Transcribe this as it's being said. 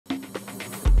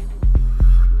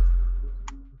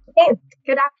Hey,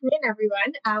 good afternoon,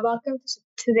 everyone. Welcome to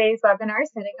today's webinar,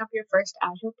 Setting Up Your First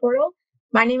Azure Portal.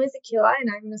 My name is Akila, and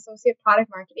I'm an Associate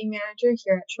Product Marketing Manager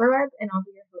here at Sherweb, and I'll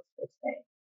be your host for today.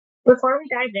 Before we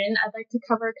dive in, I'd like to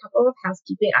cover a couple of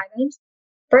housekeeping items.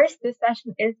 First, this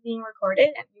session is being recorded,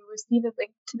 and you'll receive a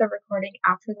link to the recording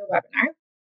after the webinar.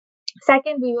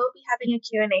 Second, we will be having a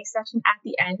Q&A session at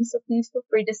the end, so please feel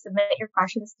free to submit your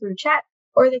questions through chat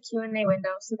or the Q&A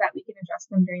window so that we can address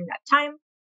them during that time.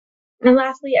 And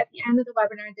lastly, at the end of the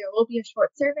webinar, there will be a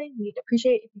short survey. We'd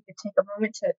appreciate if you could take a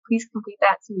moment to please complete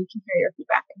that so we can hear your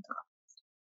feedback and thoughts.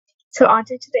 So on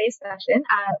to today's session,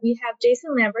 we have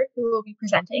Jason Lambert, who will be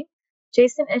presenting.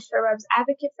 Jason is Sherweb's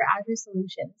advocate for Azure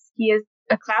solutions. He is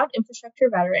a cloud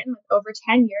infrastructure veteran with over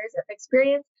 10 years of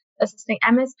experience assisting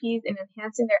MSPs in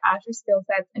enhancing their Azure skill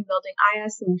sets and building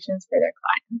IaaS solutions for their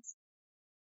clients.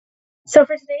 So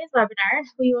for today's webinar,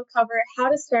 we will cover how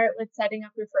to start with setting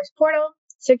up your first portal,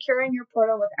 securing your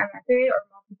portal with MFA or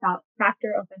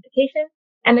Multi-Factor Authentication,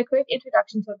 and a quick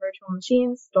introduction to virtual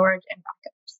machines, storage, and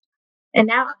backups. And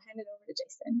now I'll hand it over to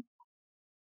Jason.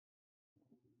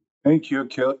 Thank you,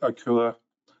 Akila.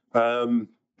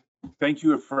 Thank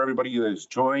you for everybody that has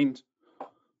joined.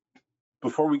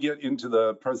 Before we get into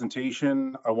the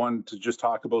presentation, I wanted to just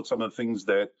talk about some of the things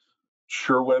that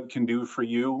Sherweb can do for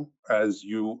you as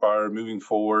you are moving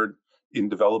forward in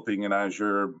developing an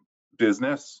Azure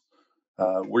business.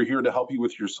 We're here to help you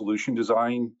with your solution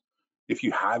design. If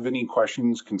you have any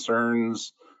questions,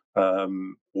 concerns,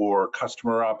 or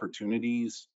customer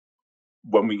opportunities,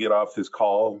 when we get off this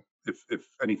call, if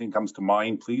anything comes to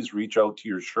mind, please reach out to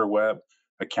your Sherweb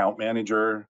account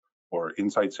manager or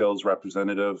inside sales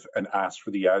representative and ask for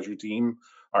the Azure team.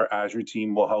 Our Azure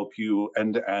team will help you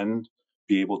end to end,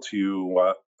 be able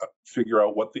to figure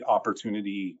out what the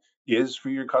opportunity is for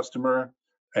your customer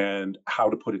and how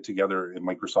to put it together in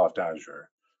Microsoft Azure.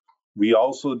 We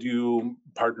also do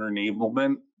partner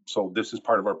enablement. So this is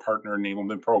part of our partner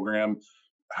enablement program,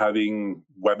 having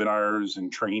webinars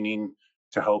and training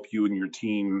to help you and your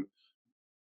team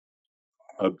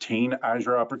obtain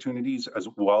Azure opportunities, as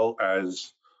well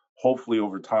as hopefully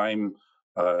over time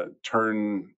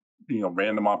turn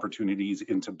random opportunities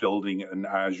into building an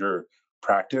Azure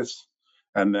practice.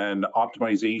 And then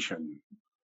optimization.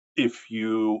 If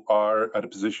you are at a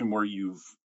position where you've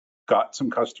got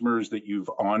some customers that you've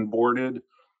onboarded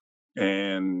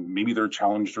and maybe they're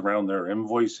challenged around their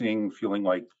invoicing, feeling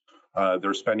like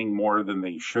they're spending more than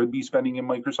they should be spending in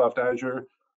Microsoft Azure,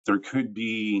 there could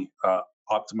be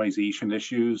optimization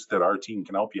issues that our team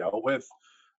can help you out with.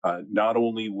 Not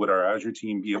only would our Azure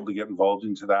team be able to get involved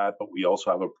into that, but we also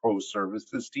have a pro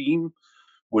services team,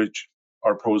 which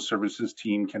our pro services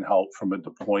team can help from a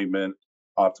deployment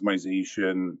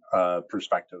optimization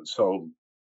perspective. So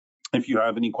if you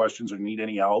have any questions or need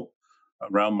any help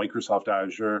around Microsoft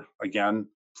Azure, again,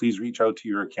 please reach out to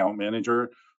your account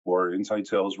manager or inside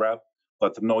sales rep.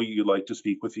 Let them know you'd like to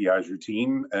speak with the Azure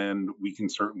team, and we can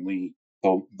certainly,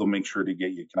 they'll make sure to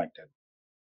get you connected.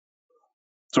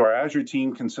 So our Azure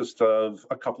team consists of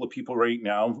a couple of people right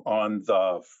now on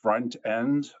the front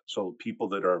end, so people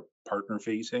that are partner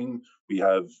facing. We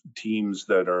have teams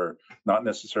that are not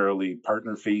necessarily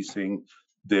partner facing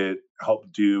that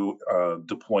help do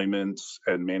deployments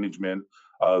and management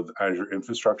of Azure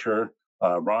infrastructure.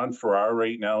 Ron Farrar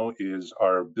right now is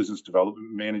our business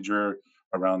development manager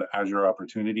around Azure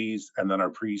opportunities, and then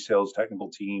our pre-sales technical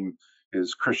team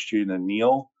is Christian and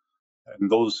Neil. And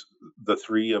the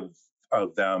three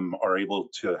of them are able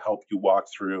to help you walk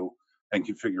through and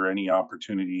configure any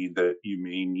opportunity that you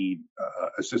may need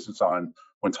assistance on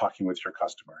when talking with your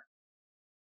customer.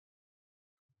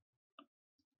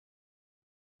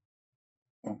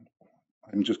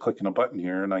 I'm just clicking a button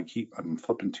here and I'm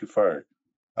flipping too far.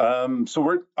 I'm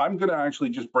going to actually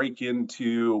just break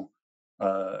into,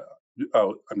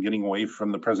 I'm getting away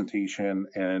from the presentation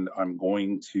and I'm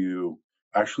going to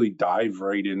actually dive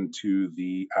right into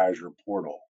the Azure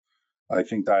portal. I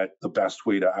think that the best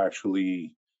way to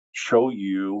actually show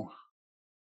you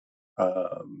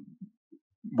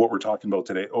what we're talking about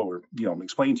today, or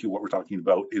explain to you what we're talking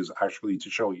about, is actually to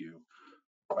show you.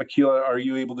 Akila, are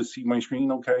you able to see my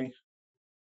screen okay?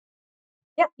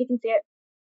 Yep, you can see it.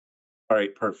 All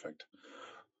right, perfect.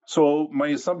 So my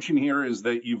assumption here is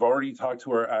that you've already talked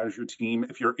to our Azure team.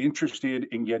 If you're interested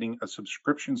in getting a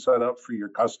subscription set up for your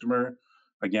customer,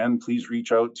 again, please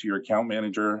reach out to your account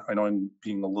manager. I know I'm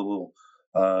being a little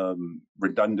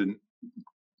redundant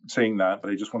saying that,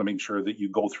 but I just want to make sure that you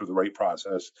go through the right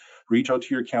process. Reach out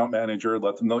to your account manager,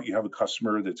 let them know you have a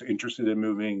customer that's interested in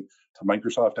moving to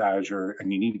Microsoft Azure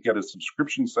and you need to get a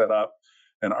subscription set up,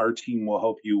 and our team will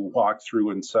help you walk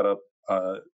through and set up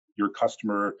your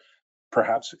customer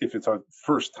perhaps if it's a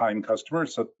first-time customer,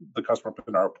 set the customer up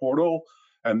in our portal,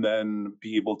 and then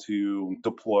be able to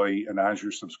deploy an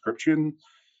Azure subscription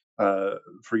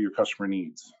for your customer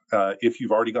needs. If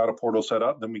you've already got a portal set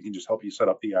up, then we can just help you set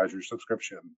up the Azure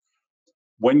subscription.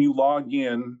 When you log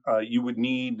in, you would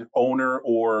need owner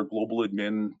or global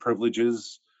admin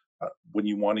privileges when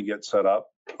you want to get set up,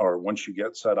 or once you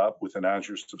get set up with an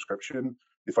Azure subscription.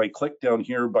 If I click down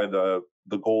here by the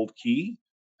gold key,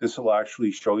 this will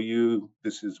actually show you,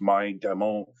 this is my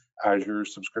demo Azure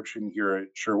subscription here at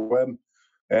Sherweb.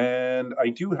 And I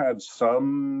do have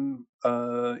some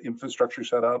infrastructure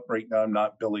set up. Right now, I'm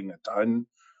not billing a ton,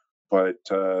 but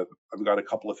I've got a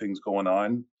couple of things going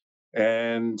on.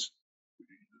 And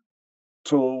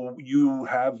so you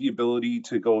have the ability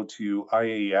to go to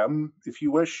IAM if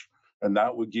you wish, and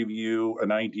that would give you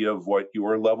an idea of what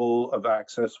your level of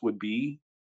access would be.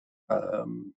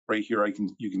 Right here,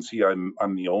 you can see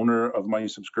I'm the owner of my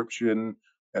subscription,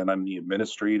 and I'm the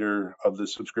administrator of the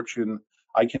subscription.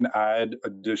 I can add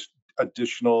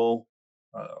additional.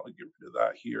 I'll get rid of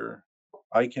that here.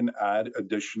 I can add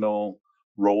additional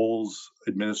roles,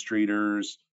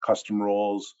 administrators, custom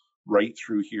roles right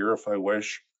through here if I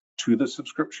wish to the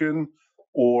subscription,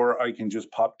 or I can just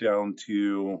pop down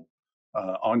to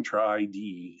Entra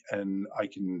ID and I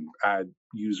can add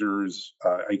users.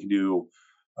 I can do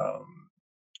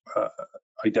uh,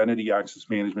 identity access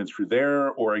management through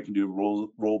there, or I can do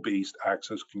role-based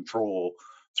access control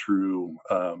through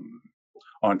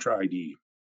Entra ID.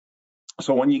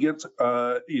 So when you get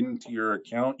into your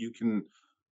account, you can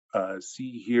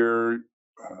see here,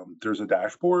 there's a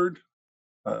dashboard.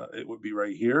 It would be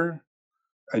right here.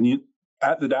 And you,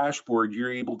 at the dashboard,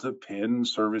 you're able to pin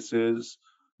services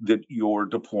that you're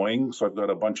deploying. So I've got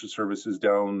a bunch of services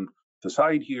down the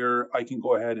side here. I can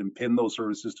go ahead and pin those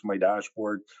services to my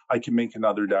dashboard. I can make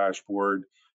another dashboard.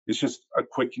 It's just a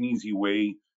quick and easy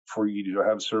way for you to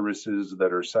have services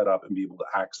that are set up and be able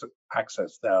to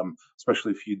access them,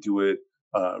 especially if you do it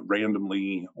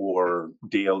randomly or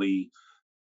daily,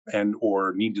 and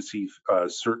or need to see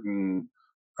certain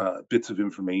bits of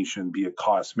information, be it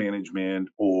cost management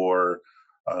or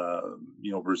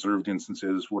reserved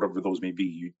instances, whatever those may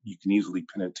be. You can easily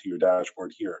pin it to your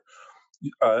dashboard here.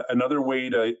 Another way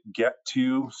to get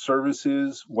to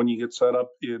services when you get set up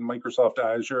in Microsoft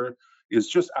Azure is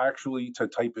just actually to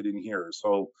type it in here.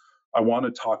 So I want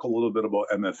to talk a little bit about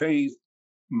MFAs.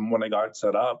 When I got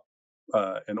set up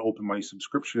and opened my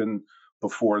subscription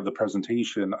before the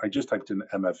presentation, I just typed in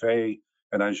MFA,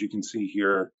 and as you can see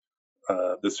here,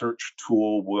 the search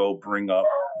tool will bring up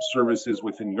services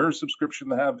within your subscription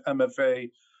that have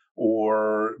MFA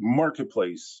or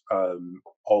marketplace.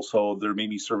 Also, there may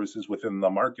be services within the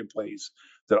marketplace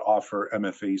that offer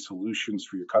MFA solutions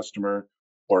for your customer,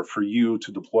 or for you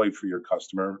to deploy for your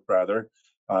customer, rather.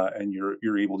 And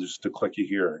you're able just to click it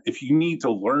here. If you need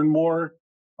to learn more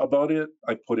about it,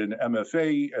 I put in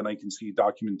MFA and I can see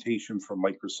documentation from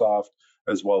Microsoft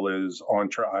as well as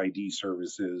Entra ID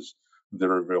services that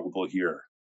are available here.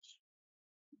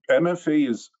 MFA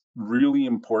is really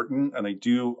important, and I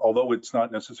do, although it's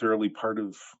not necessarily part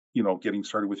of getting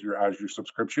started with your Azure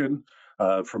subscription,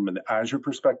 from an Azure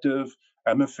perspective,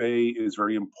 MFA is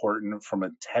very important from a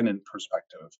tenant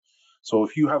perspective. So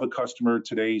if you have a customer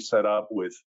today set up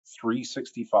with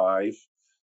 365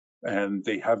 and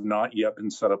they have not yet been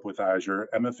set up with Azure,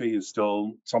 MFA is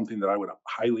still something that I would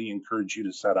highly encourage you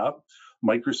to set up.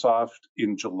 Microsoft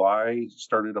in July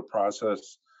started a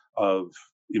process of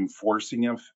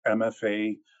enforcing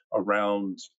MFA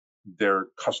around their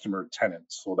customer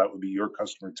tenants. So that would be your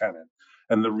customer tenant.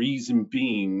 And the reason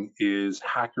being is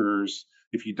hackers,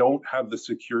 if you don't have the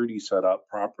security set up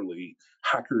properly,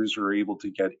 hackers are able to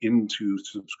get into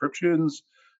subscriptions,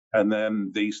 and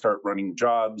then they start running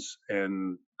jobs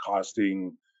and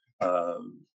costing,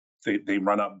 they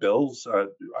run up bills.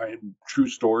 True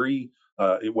story,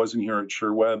 it wasn't here at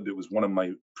Sherweb, it was one of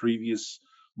my previous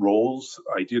roles.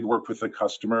 I did work with a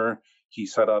customer. He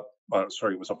set up,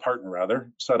 it was a partner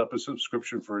rather, set up a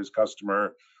subscription for his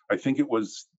customer. I think it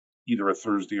was either a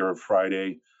Thursday or a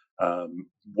Friday.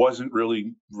 Wasn't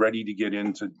really ready to get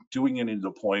into doing any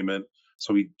deployment.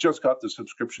 So he just got the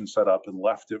subscription set up and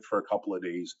left it for a couple of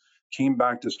days, came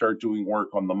back to start doing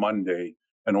work on the Monday.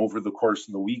 And over the course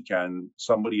of the weekend,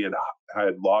 somebody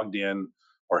had logged in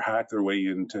or hacked their way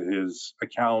into his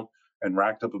account and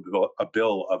racked up a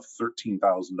bill of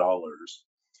 $13,000.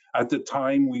 At the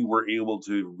time, we were able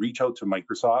to reach out to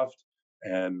Microsoft,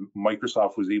 and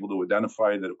Microsoft was able to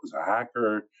identify that it was a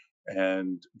hacker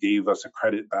and gave us a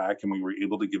credit back, and we were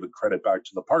able to give a credit back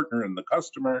to the partner and the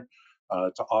customer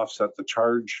to offset the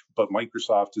charge. But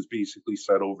Microsoft has basically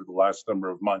said over the last number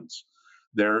of months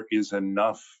there is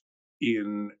enough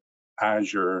in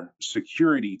Azure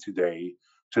security today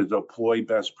to deploy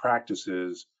best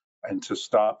practices and to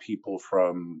stop people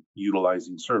from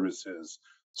utilizing services.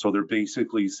 So they're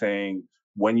basically saying,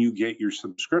 when you get your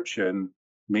subscription,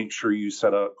 make sure you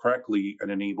set up correctly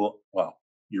and enable, well,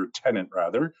 your tenant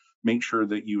rather, make sure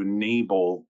that you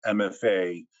enable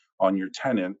MFA on your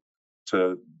tenant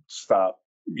to stop,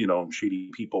 shady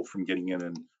people from getting in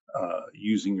and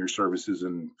using your services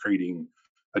and creating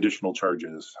additional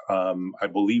charges. I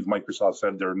believe Microsoft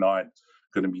said they're not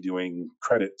going to be doing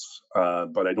credits,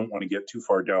 but I don't want to get too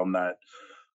far down that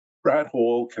rat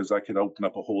hole because that could open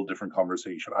up a whole different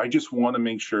conversation. I just want to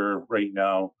make sure right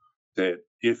now that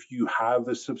if you have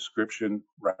a subscription,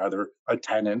 rather a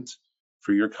tenant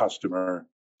for your customer,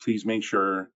 please make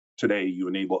sure today you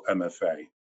enable MFA.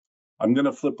 I'm going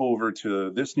to flip over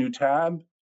to this new tab.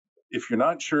 If you're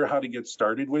not sure how to get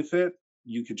started with it,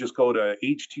 you could just go to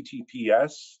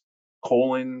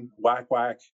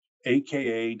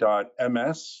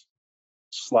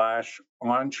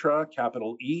https://aka.ms/Entra,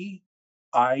 capital E,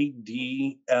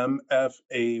 IDMFA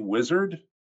wizard,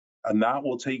 and that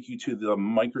will take you to the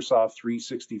Microsoft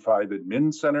 365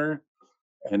 Admin Center.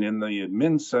 And in the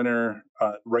Admin Center,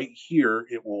 right here,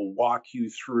 it will walk you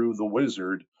through the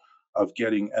wizard of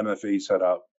getting MFA set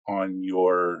up on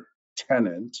your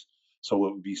tenant. So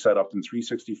it would be set up in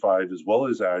 365 as well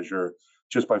as Azure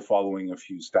just by following a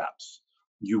few steps.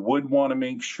 You would want to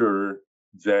make sure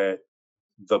that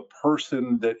the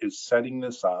person that is setting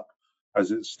this up,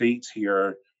 as it states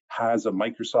here, has a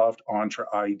Microsoft Entra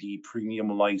ID premium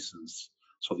license.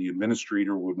 So the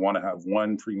administrator would want to have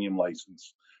one premium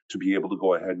license to be able to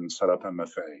go ahead and set up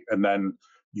MFA. And then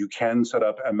you can set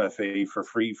up MFA for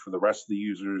free for the rest of the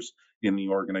users in the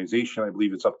organization. I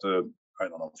believe it's up to,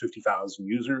 50,000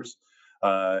 users.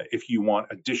 If you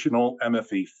want additional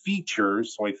MFA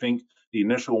features, so I think the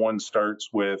initial one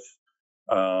starts with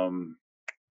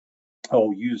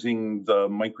using the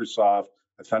Microsoft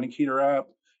Authenticator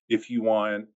app. If you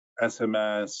want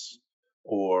SMS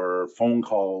or phone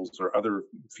calls or other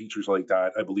features like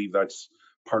that, I believe that's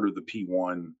part of the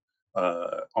P1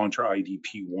 Entra ID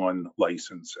P1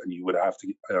 license, and you would have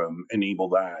to enable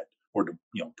that or to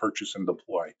purchase and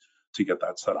deploy to get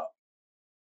that set up.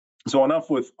 So enough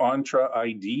with Entra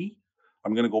ID.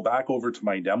 I'm going to go back over to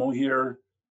my demo here,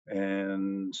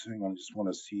 and hang on, I just want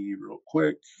to see real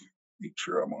quick, make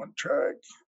sure I'm on track.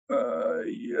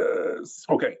 Yes.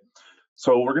 Okay.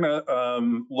 So we're going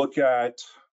to look at,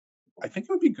 I think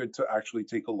it would be good to actually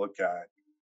take a look at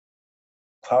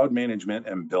cloud management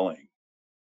and billing.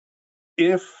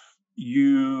 If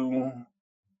you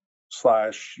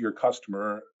 / your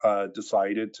customer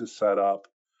decided to set up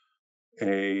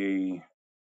a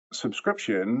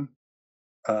subscription,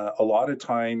 a lot of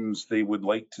times they would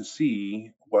like to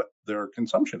see what their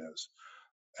consumption is.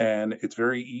 And it's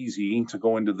very easy to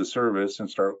go into the service and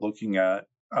start looking at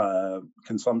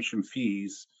consumption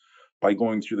fees by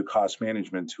going through the cost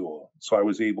management tool. So I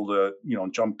was able to,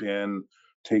 jump in,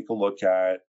 take a look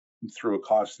at, through a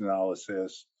cost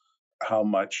analysis, how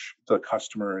much the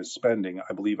customer is spending.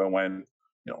 I believe I went,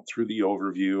 through the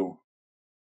overview.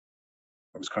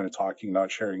 I was kind of talking, not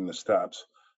sharing the steps.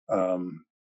 Through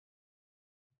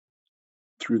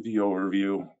the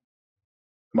overview.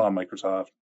 Come on,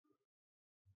 Microsoft.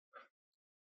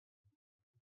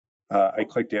 I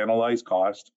clicked Analyze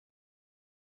Cost.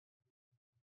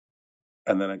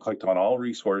 And then I clicked on All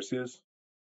Resources.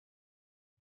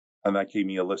 And that gave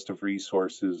me a list of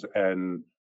resources and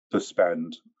the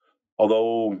spend.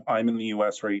 Although I'm in the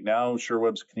US right now,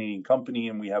 Sherweb's a Canadian company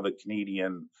and we have a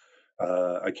Canadian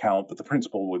account, but the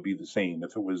principle would be the same.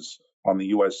 If it was on the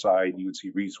US side, you would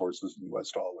see resources in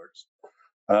US dollars.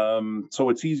 So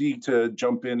it's easy to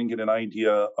jump in and get an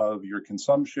idea of your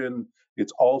consumption.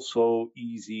 It's also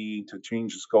easy to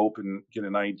change the scope and get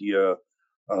an idea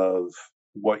of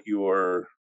what your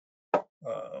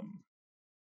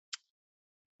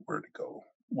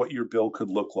what your bill could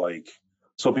look like.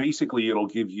 So basically, it'll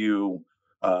give you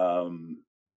a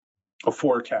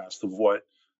forecast of what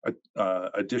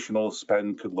additional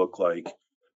spend could look like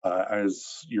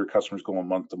as your customers go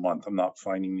month to month. I'm not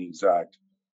finding the exact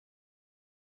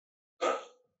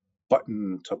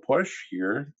button to push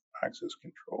here. Access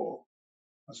control.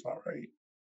 That's not right.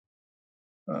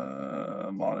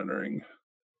 Monitoring.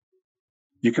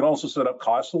 You can also set up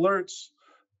cost alerts.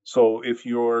 So if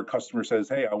your customer says,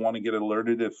 hey, I want to get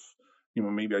alerted if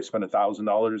maybe I spend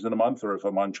 $1,000 in a month, or if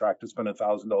I'm on track to spend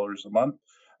 $1,000 a month,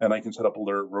 and I can set up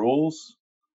alert rules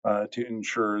to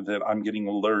ensure that I'm getting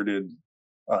alerted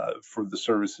for the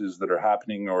services that are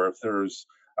happening, or if there's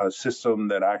a system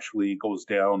that actually goes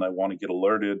down, I want to get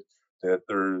alerted. that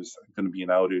there's going to be an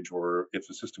outage or if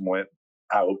the system went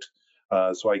out,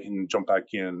 so I can jump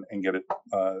back in and get it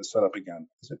set up again.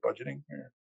 Is it budgeting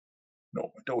here?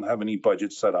 No, I don't have any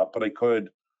budgets set up, but I could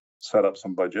set up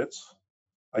some budgets.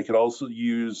 I could also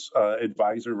use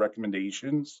advisor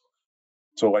recommendations.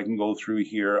 So I can go through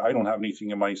here. I don't have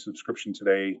anything in my subscription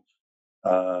today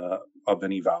of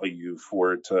any value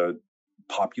for it to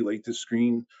populate the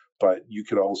screen, but you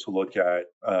could also look at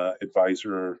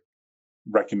advisor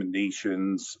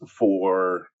recommendations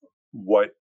for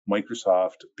what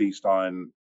Microsoft, based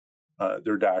on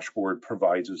their dashboard,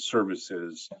 provides as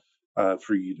services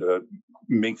for you to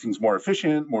make things more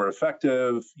efficient, more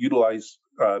effective, utilize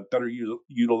better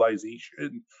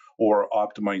utilization or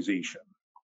optimization.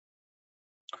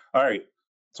 All right,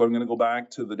 so I'm going to go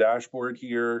back to the dashboard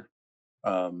here.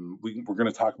 We're going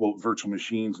to talk about virtual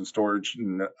machines and storage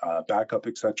and backup,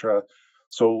 etc.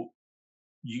 So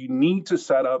you need to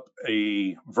set up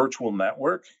a virtual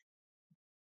network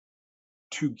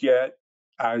to get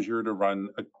Azure to run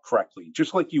correctly,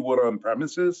 just like you would on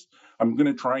premises. I'm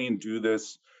going to try and do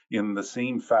this in the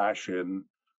same fashion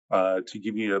to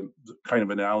give you a kind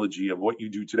of analogy of what you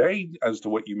do today as to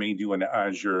what you may do in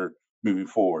Azure moving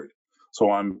forward. So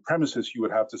on premises, you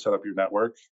would have to set up your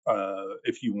network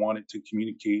if you wanted to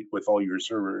communicate with all your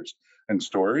servers and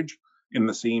storage. In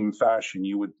the same fashion,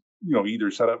 you would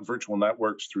either set up virtual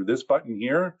networks through this button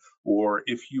here, or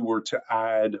if you were to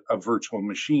add a virtual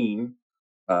machine,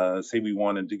 say we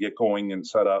wanted to get going and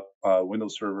set up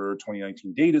Windows Server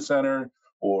 2019 data center,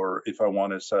 or if I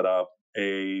want to set up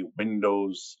a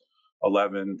Windows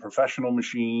 11 professional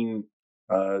machine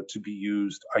to be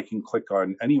used, I can click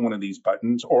on any one of these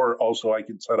buttons, or also I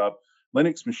can set up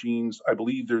Linux machines. I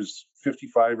believe there's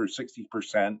 55 or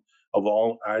 60% of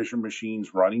all Azure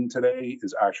machines running today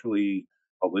is actually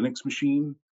a Linux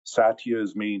machine. Satya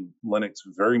has made Linux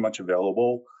very much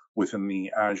available within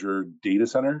the Azure data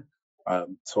center.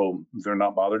 So they're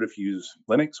not bothered if you use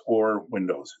Linux or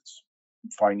Windows.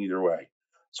 It's fine either way.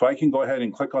 So I can go ahead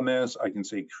and click on this. I can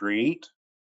say create.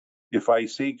 If I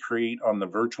say create on the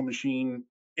virtual machine,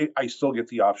 I still get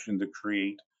the option to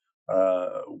create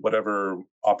whatever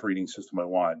operating system I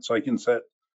want. So I can set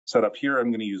up here.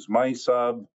 I'm going to use my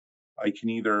sub. I can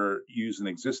either use an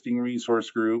existing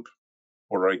resource group,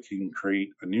 or I can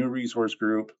create a new resource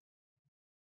group.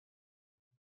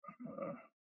 Let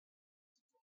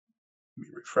me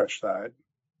refresh that.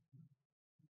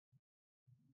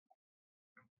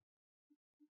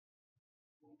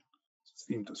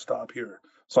 Seem to stop here.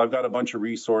 So I've got a bunch of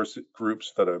resource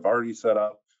groups that I've already set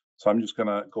up. So I'm just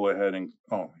gonna go ahead and,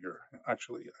 here,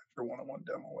 actually, for one-on-one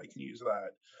demo, I can use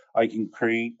that. I can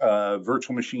create a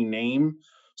virtual machine name.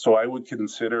 So I would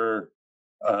consider,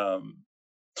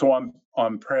 so I'm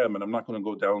on-prem, and I'm not gonna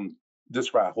go down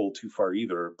this rat hole too far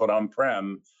either, but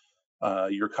on-prem,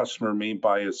 your customer may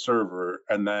buy a server,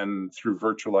 and then through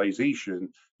virtualization,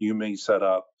 you may set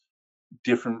up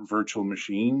different virtual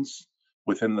machines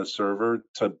within the server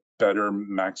to better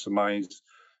maximize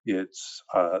its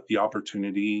the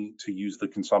opportunity to use the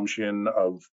consumption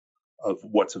of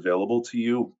what's available to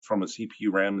you from a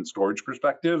CPU, RAM, and storage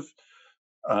perspective.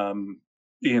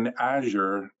 In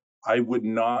Azure, I would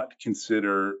not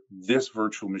consider this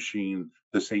virtual machine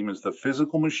the same as the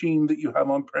physical machine that you have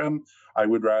on-prem. I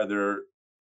would rather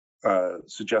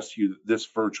suggest to you that this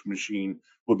virtual machine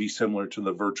will be similar to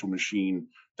the virtual machine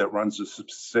that runs a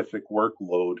specific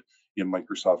workload in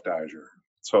Microsoft Azure.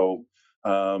 So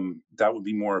that would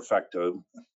be more effective.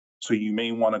 So you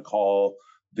may want to call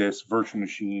this virtual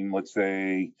machine, let's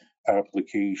say,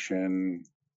 application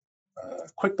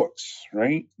QuickBooks,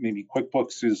 right? Maybe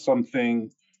QuickBooks is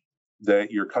something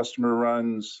that your customer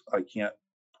runs. I can't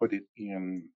put it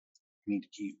in, need to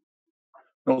keep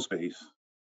no space.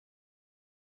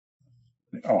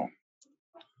 Oh,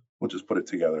 we'll just put it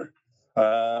together.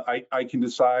 I can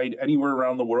decide anywhere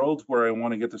around the world where I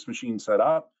want to get this machine set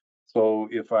up. So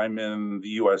if I'm in the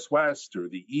US West or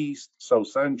the East, South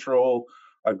Central,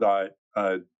 I've got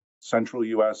Central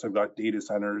US, I've got data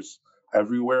centers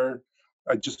everywhere.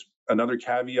 Just another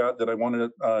caveat that I want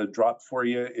to drop for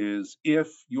you is if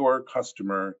your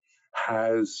customer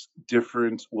has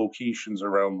different locations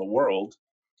around the world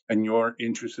and you're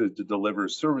interested to deliver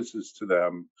services to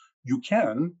them, you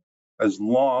can, as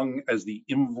long as the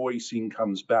invoicing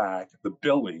comes back, the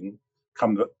billing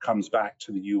comes back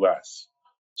to the US.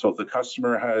 So if the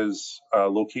customer has a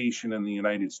location in the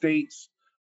United States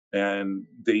and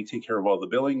they take care of all the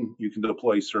billing, you can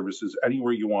deploy services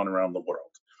anywhere you want around the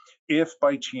world. If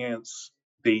by chance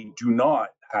they do not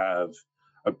have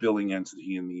a billing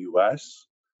entity in the US,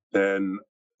 then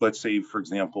let's say, for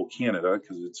example, Canada,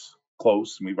 because it's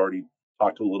close and we've already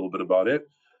talked a little bit about it,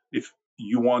 if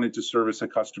you wanted to service a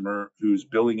customer whose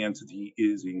billing entity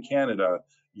is in Canada,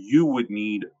 you would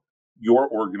need your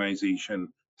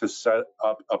organization to set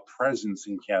up a presence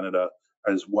in Canada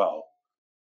as well.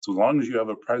 So as long as you have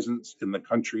a presence in the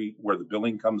country where the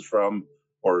billing comes from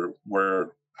or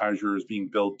where Azure is being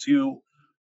billed to,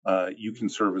 you can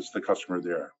service the customer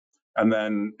there. And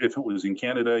then if it was in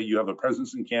Canada, you have a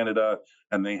presence in Canada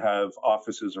and they have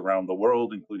offices around the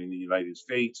world, including the United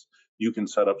States, you can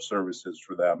set up services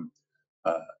for them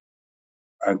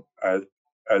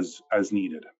as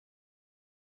needed.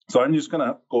 So I'm just going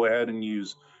to go ahead and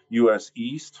use US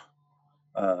East.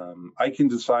 I can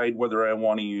decide whether I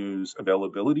want to use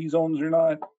availability zones or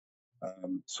not.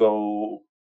 So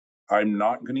I'm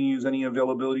not going to use any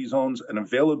availability zones. An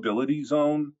availability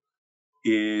zone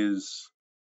is,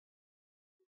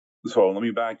 so let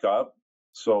me back up.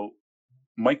 So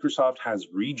Microsoft has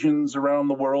regions around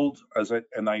the world,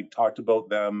 and I talked about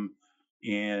them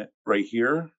right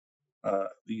here.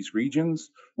 These regions.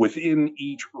 Within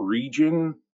each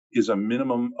region is a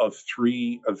minimum of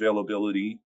 3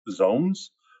 availability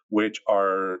zones, which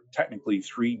are technically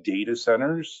 3 data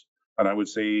centers. And I would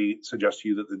suggest to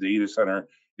you that the data center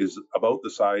is about the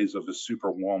size of a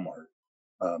super Walmart.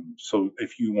 So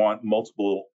if you want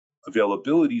multiple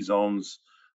availability zones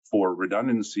for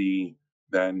redundancy,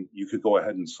 then you could go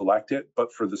ahead and select it.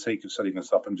 But for the sake of setting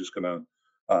this up, I'm just going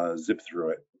to zip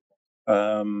through it.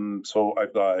 So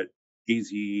I've got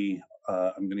AZ.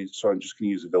 I'm just going to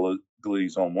use availability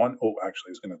zone 1. Oh, actually,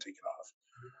 I was going to take it off.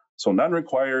 So none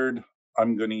required.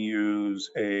 I'm going to use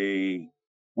a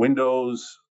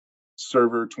Windows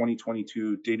Server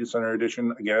 2022 Data Center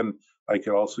Edition. Again, I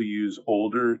could also use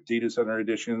older data center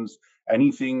editions.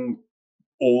 Anything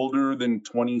older than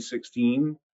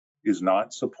 2016 is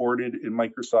not supported in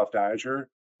Microsoft Azure.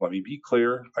 Let me be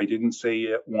clear. I didn't say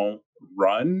it won't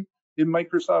run in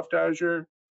Microsoft Azure,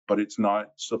 but it's not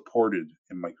supported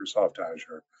in Microsoft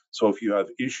Azure. So if you have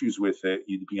issues with it,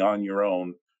 you'd be on your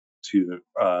own to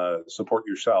support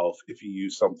yourself if you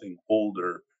use something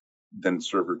older than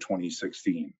Server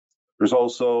 2016. There's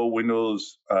also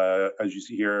Windows, as you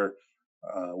see here,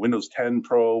 Windows 10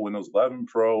 Pro, Windows 11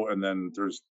 Pro, and then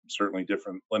there's certainly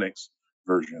different Linux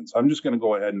versions. I'm just going to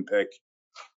go ahead and pick,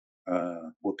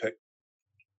 we'll pick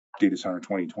Data Center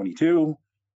 2022.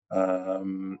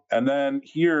 And then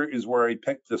here is where I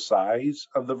pick the size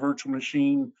of the virtual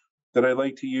machine that I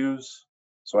like to use.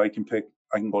 So I can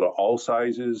go to all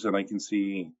sizes and I can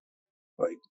see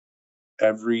like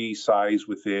every size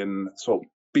within. So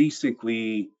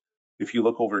basically, if you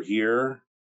look over here,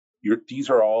 these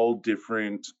are all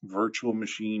different virtual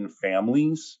machine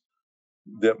families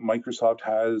that Microsoft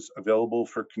has available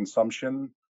for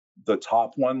consumption. The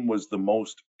top one was the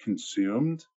most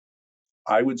consumed.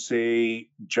 I would say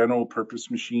general purpose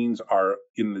machines are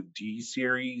in the D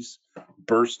series,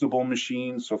 burstable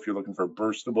machines. So if you're looking for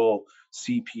burstable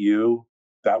CPU,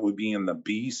 that would be in the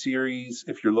B series.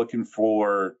 If you're looking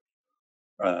for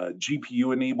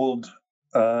GPU enabled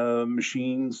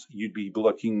machines, you'd be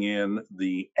looking in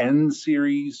the N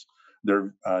series.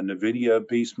 They're NVIDIA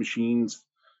based machines.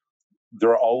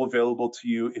 They're all available to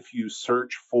you. If you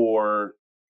search for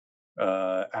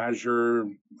Azure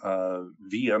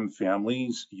VM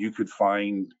families, you could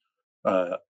find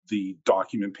the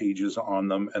document pages on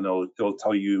them, and it'll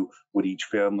tell you what each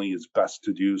family is best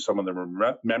to do. Some of them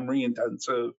are memory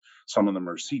intensive, some of them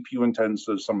are CPU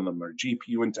intensive, some of them are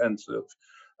GPU intensive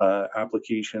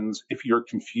applications. If you're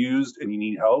confused and you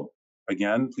need help,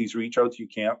 again, please reach out to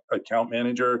your account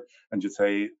manager and just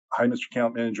say, hi, Mr.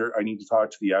 Account Manager, I need to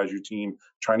talk to the Azure team,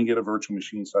 trying to get a virtual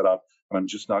machine set up, and I'm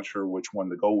just not sure which one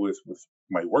to go with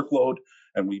my workload,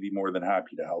 and we'd be more than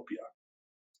happy to help you.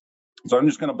 So I'm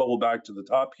just going to bubble back to the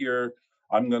top here.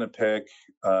 I'm going to pick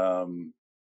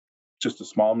just a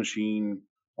small machine.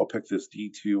 I'll pick this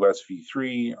D2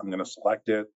 SV3. I'm going to select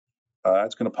it.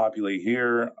 It's going to populate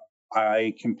here.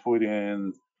 I can put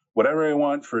in whatever I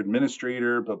want for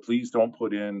administrator, but please don't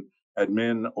put in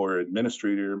admin or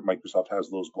administrator. Microsoft has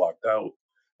those blocked out.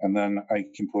 And then I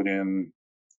can put in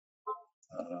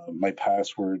my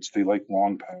passwords. They like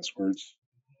long passwords.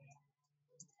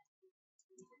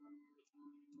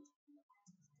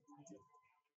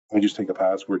 I just take a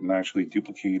password and actually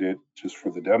duplicate it just for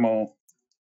the demo.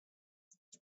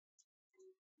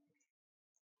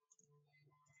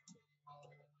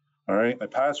 All right, my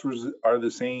passwords are the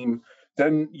same.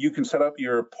 Then you can set up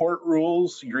your port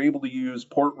rules. You're able to use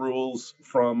port rules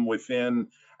from within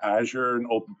Azure and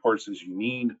open ports as you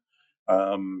need.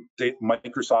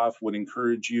 Microsoft would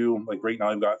encourage you, like right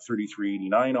now I've got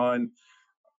 3389 on.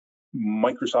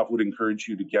 Microsoft would encourage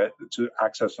you to get to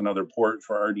access another port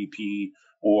for RDP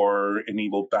or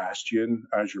enable Bastion,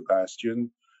 Azure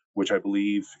Bastion, which I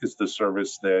believe is the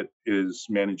service that is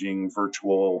managing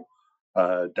virtual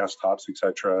desktops,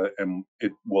 etc., and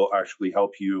it will actually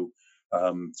help you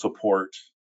support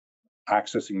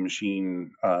accessing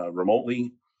machine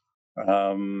remotely.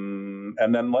 And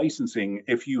then licensing,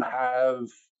 if you have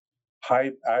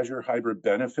Azure hybrid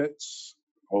benefits,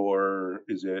 or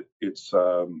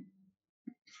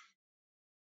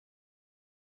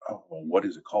what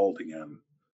is it called again?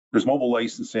 There's mobile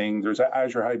licensing, there's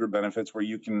Azure hybrid benefits where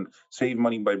you can save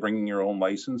money by bringing your own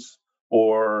license,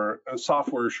 or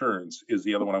software assurance is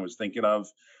the other one I was thinking of.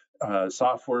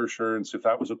 Software assurance, if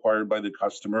that was acquired by the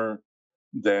customer,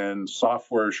 then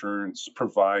software assurance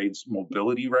provides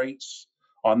mobility rights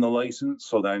on the license.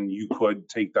 So then you could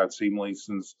take that same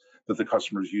license that the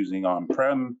customer is using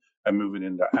on-prem and move it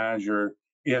into Azure.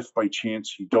 If by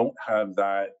chance you don't have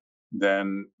that,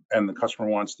 then and the customer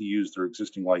wants to use their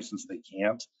existing license, they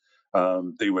can't.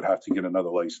 They would have to get another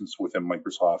license within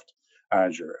Microsoft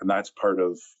Azure, and that's part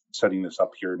of setting this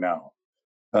up here now.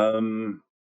 So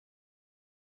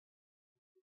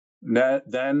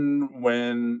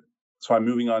I'm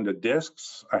moving on to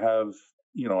disks. I have,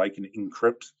 I can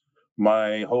encrypt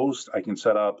my host. I can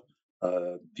set up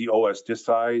the OS disk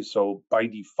size. So by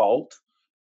default,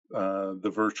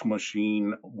 the virtual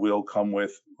machine will come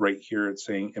with right here. It's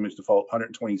saying image default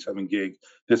 127 gig.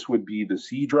 This would be the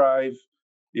C drive.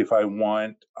 If I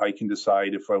want, I can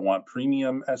decide if I want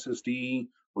premium SSD,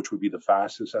 which would be the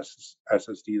fastest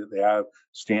SSD that they have,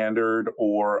 standard,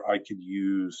 or I could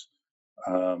use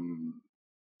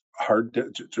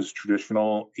just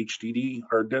traditional HDD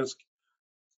hard disk.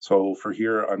 So for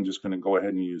here, I'm just going to go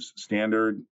ahead and use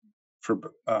standard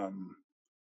for,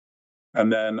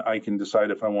 and then I can decide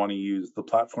if I want to use the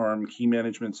platform key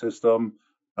management system.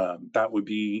 That would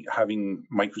be having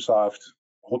Microsoft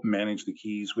manage the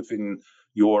keys within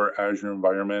your Azure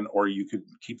environment, or you could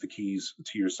keep the keys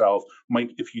to yourself.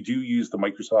 If you do use the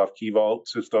Microsoft Key Vault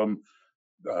system,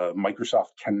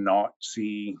 Microsoft cannot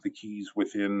see the keys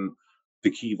within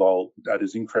the Key Vault. That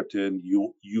is encrypted.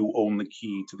 You own the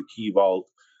key to the Key Vault.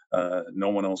 No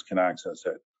one else can access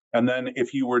it. And then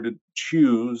if you were to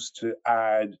choose to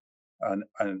add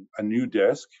a new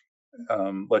disk,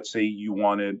 let's say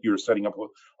you're setting up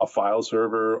a file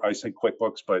server. I say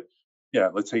QuickBooks, but yeah,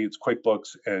 let's say it's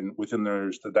QuickBooks, and within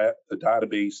there's the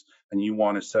database, and you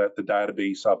want to set the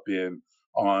database up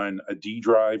on a D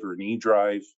drive or an E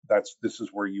drive. This is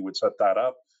where you would set that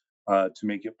up to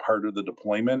make it part of the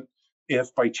deployment.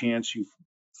 If by chance you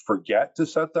forget to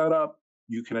set that up,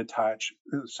 you can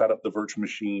set up the virtual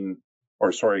machine,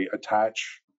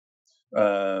 attach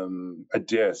a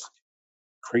disk,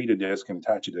 create a disk and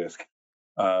attach a disk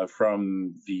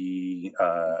from the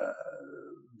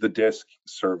disk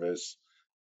service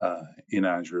in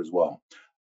Azure as well.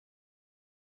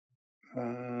 So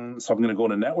I'm going to go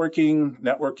to networking.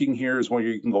 Networking here is where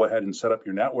you can go ahead and set up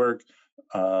your network.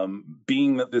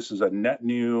 Being that this is a net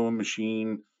new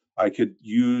machine, I could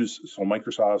so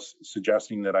Microsoft's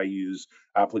suggesting that I use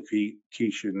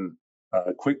application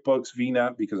QuickBooks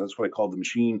VNet because that's what I called the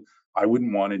machine. I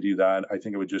wouldn't want to do that. I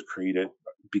think I would just create it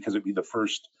because it'd be the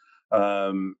first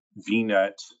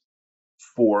VNet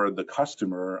for the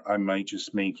customer. I might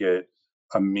just make it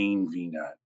a main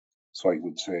VNet. So I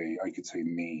could say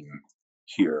main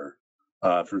here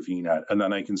for VNet, and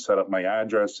then I can set up my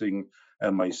addressing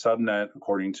and my subnet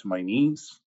according to my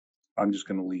needs. I'm just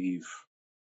going to leave.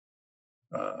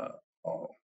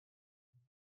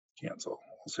 Cancel.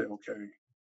 I'll say okay.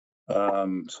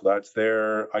 So that's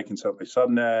there. I can set up my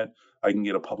subnet. I can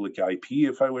get a public IP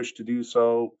if I wish to do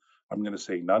so. I'm going to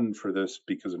say none for this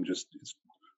because I just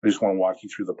want to walk you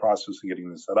through the process of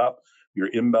getting this set up. Your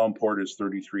inbound port is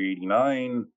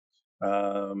 3389.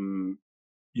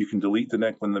 You can delete the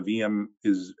NIC when the VM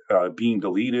is being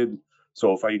deleted.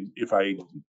 So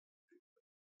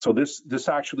this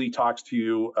actually talks to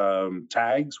you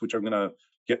tags, which I'm going to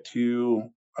get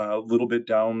to a little bit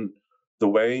down the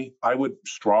way. I would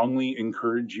strongly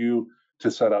encourage you to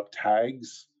set up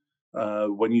tags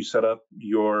when you set up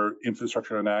your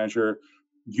infrastructure on Azure.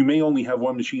 You may only have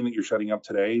one machine that you're setting up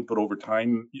today, but over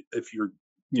time, if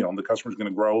the customer's going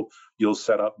to grow, you'll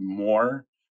set up more.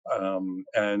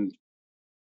 And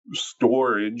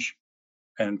storage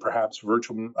and perhaps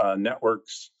virtual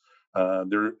networks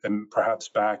and perhaps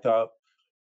backup.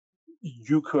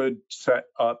 You could set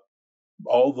up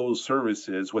all those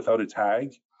services without a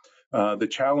tag. The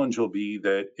challenge will be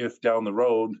that if down the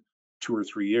road, 2 or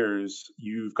 3 years,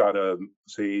 you've got to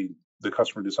say the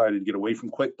customer decided to get away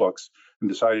from QuickBooks and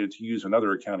decided to use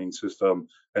another accounting system,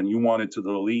 and you wanted to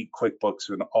delete QuickBooks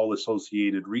and all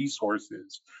associated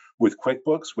resources with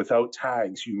QuickBooks without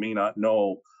tags, you may not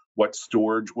know what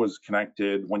storage was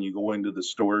connected when you go into the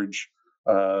storage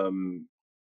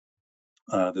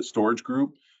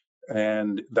group,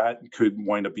 and that could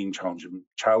wind up being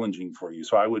challenging for you.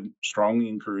 So I would strongly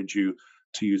encourage you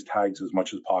to use tags as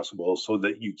much as possible so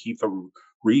that you keep the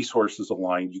resources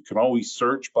aligned. You can always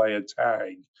search by a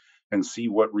tag and see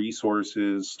what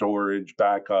resources, storage,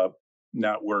 backup,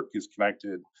 network is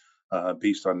connected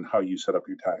based on how you set up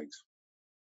your tags.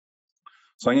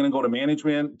 So I'm going to go to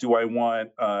management. Do I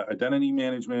want identity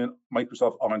management?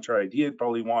 Microsoft Entra ID I'd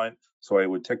probably want, so I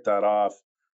would tick that off.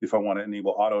 If I want to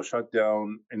enable auto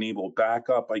shutdown, enable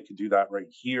backup, I could do that right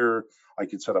here. I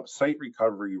could set up site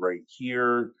recovery right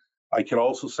here. I could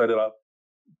also set it up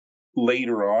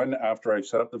later on after I've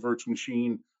set up the virtual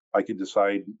machine. I could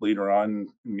decide later on,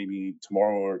 maybe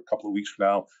tomorrow or a couple of weeks from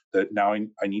now, that now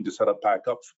I need to set up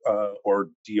backup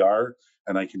or DR,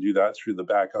 and I can do that through the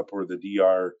backup or the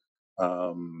DR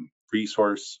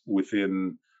resource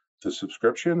within the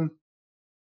subscription.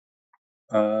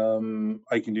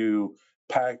 I can do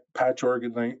patch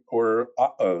orchestration,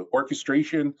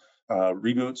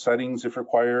 reboot settings if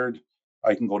required.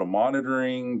 I can go to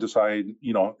monitoring, decide,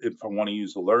 if I want to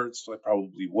use alerts, I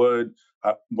probably would.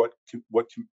 How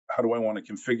do I want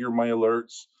to configure my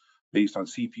alerts based on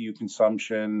CPU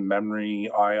consumption,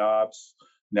 memory, IOPS,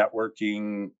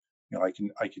 networking? I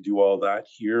could do all that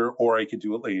here, or I could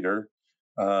do it later.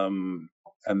 And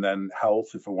then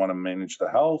health, if I want to manage the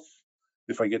health.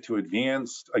 If I get to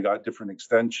advanced, I got different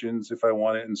extensions if I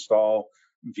want to install,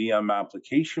 VM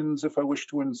applications if I wish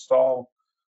to install.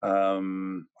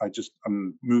 I'm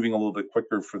moving a little bit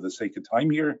quicker for the sake of time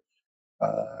here.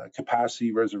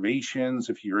 Capacity reservations,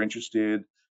 if you're interested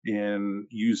in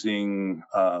using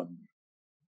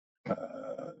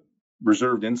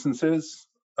reserved instances,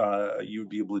 you'd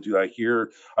be able to do that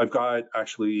here. I've got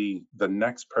actually the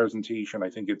next presentation, I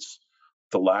think it's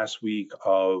the last week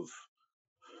of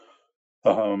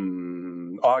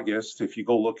August. If you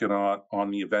go looking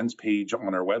on the events page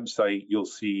on our website, you'll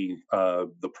see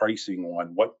the pricing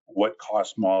one. What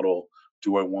cost model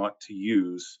do I want to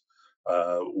use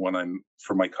when I'm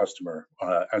for my customer?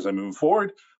 As I move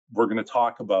forward, we're going to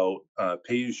talk about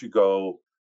pay-as-you-go,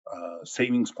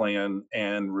 savings plan,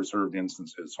 and reserved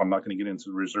instances. So I'm not going to get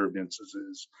into the reserved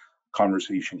instances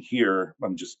conversation here.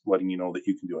 I'm just letting you know that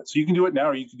you can do it. So you can do it now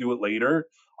or you can do it later.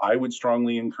 I would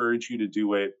strongly encourage you to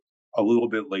do it a little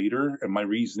bit later. And my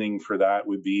reasoning for that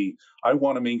would be, I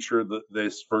want to make sure that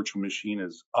this virtual machine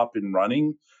is up and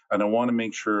running, and I want to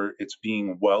make sure it's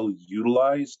being well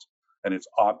utilized and it's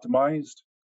optimized.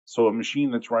 So a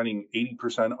machine that's running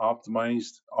 80%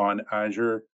 optimized on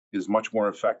Azure is much more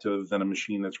effective than a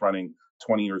machine that's running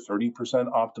 20 or 30%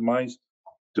 optimized,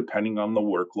 depending on the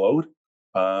workload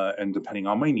and depending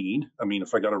on my need. I mean,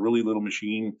 if I got a really little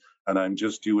machine and I'm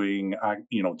just doing,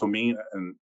 domain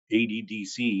and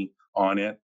ADDC on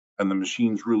it, and the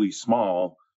machine's really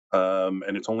small,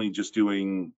 and it's only just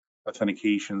doing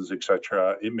authentications,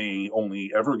 etc., it may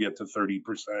only ever get to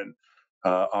 30%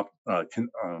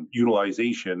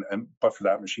 utilization, but for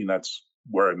that machine, that's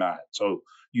where I'm at. So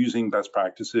using best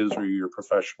practices or your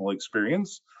professional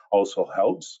experience also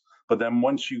helps. But then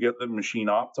once you get the machine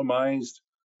optimized,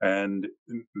 and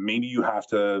maybe you have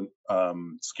to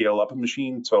scale up a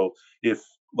machine. So if,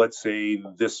 let's say,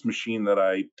 this machine that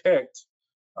I picked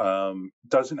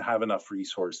doesn't have enough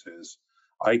resources,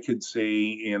 I could say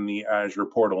in the Azure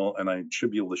portal, and I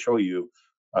should be able to show you,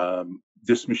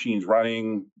 this machine's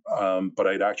running, but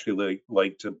I'd actually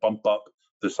like to bump up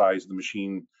the size of the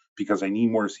machine because I need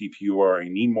more CPU or I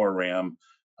need more RAM.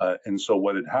 And so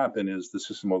what had happened is the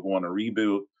system will go on a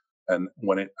reboot, and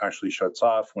when it actually shuts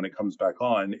off, when it comes back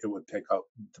on, it would pick up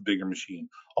the bigger machine.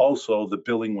 Also, the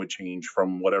billing would change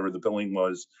from whatever the billing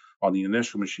was on the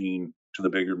initial machine to the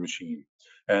bigger machine.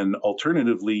 And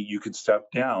alternatively, you could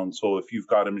step down. So if you've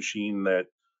got a machine that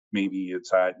maybe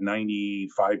it's at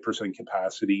 95%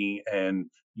 capacity and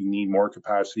you need more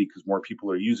capacity because more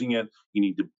people are using it, you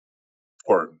need to,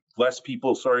 or less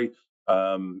people, sorry,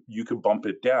 you could bump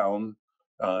it down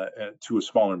to a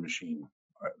smaller machine.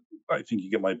 I think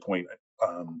you get my point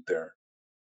there.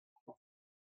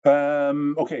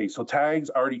 Okay, so tags,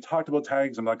 I already talked about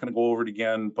tags. I'm not going to go over it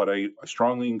again, but I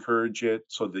strongly encourage it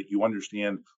so that you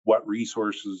understand what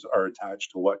resources are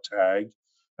attached to what tag.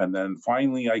 And then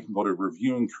finally, I can go to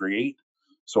review and create.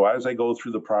 So as I go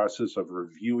through the process of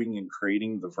reviewing and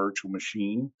creating the virtual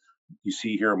machine, you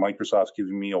see here Microsoft's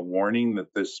giving me a warning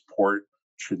that this port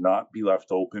should not be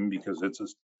left open because it's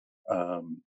a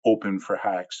open for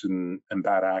hacks and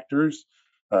bad actors.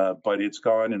 But it's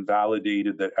gone and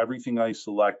validated that everything I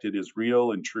selected is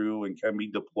real and true and can be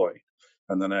deployed.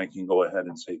 And then I can go ahead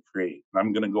and say create.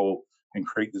 I'm going to go and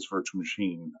create this virtual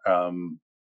machine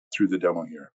through the demo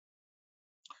here.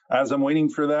 As I'm waiting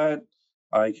for that,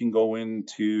 I can go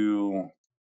into,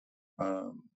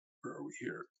 where are we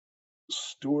here?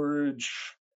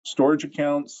 Storage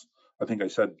accounts. I think I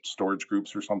said storage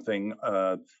groups or something,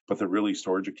 but they're really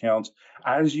storage accounts.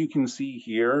 As you can see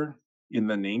here in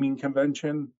the naming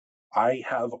convention, I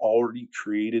have already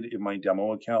created in my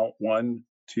demo account 1,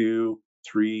 2,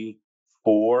 3,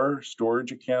 4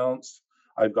 storage accounts.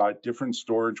 I've got different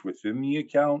storage within the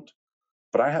account,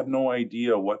 but I have no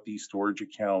idea what these storage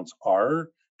accounts are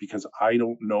because I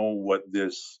don't know what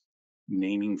this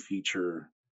naming feature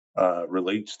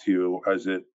relates to as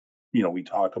it, we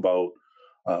talk about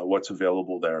what's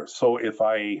available there. So if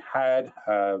I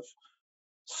have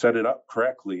set it up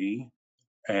correctly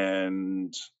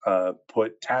and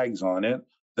put tags on it,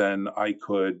 then I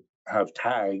could have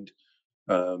tagged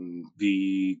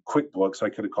the QuickBooks. I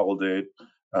could have called it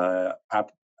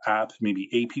app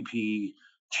maybe APP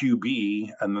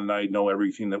QB, and then I know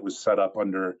everything that was set up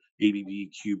under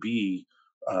APP QB.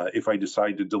 If I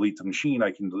decide to delete the machine,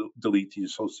 I can delete the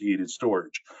associated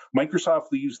storage.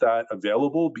 Microsoft leaves that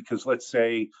available because let's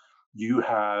say you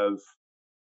have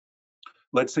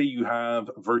a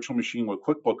virtual machine with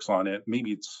QuickBooks on it.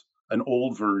 Maybe it's an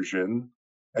old version,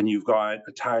 and you've got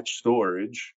attached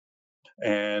storage,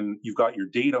 and you've got your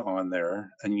data on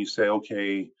there, and you say,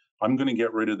 okay, I'm going to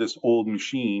get rid of this old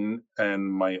machine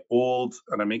and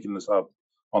I'm making this up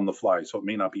on the fly, so it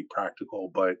may not be practical,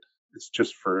 but it's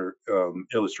just for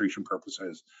illustration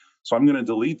purposes. So I'm going to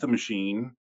delete the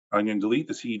machine. I'm going to delete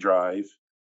the C drive.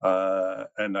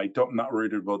 And I'm not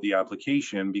worried about the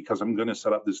application because I'm going to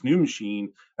set up this new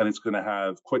machine and it's going to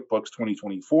have QuickBooks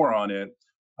 2024 on it.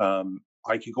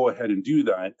 I could go ahead and do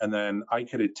that, and then I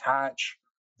could attach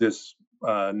this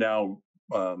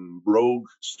rogue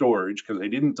storage because I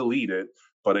didn't delete it,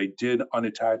 but I did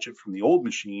unattach it from the old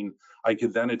machine. I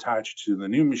could then attach it to the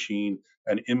new machine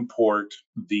and import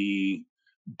the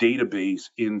database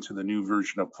into the new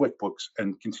version of QuickBooks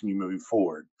and continue moving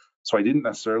forward. So I didn't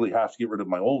necessarily have to get rid of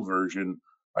my old version.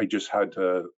 I just had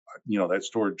to, that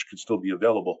storage could still be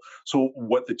available. So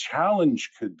what the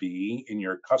challenge could be in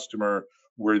your customer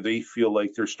where they feel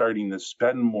like they're starting to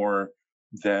spend more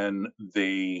than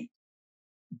they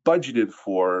budgeted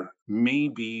for may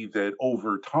be that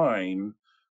over time,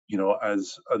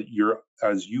 as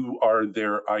you are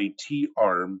their IT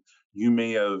arm, you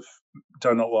may have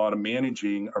done a lot of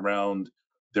managing around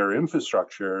their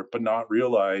infrastructure, but not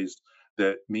realized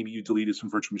that maybe you deleted some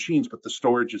virtual machines, but the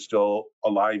storage is still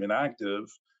alive and active,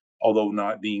 although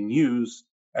not being used,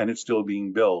 and it's still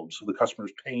being billed. So the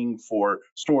customer's paying for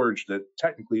storage that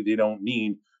technically they don't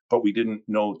need, but we didn't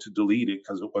know to delete it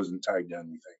because it wasn't tagged to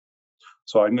anything.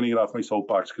 So I'm going to get off my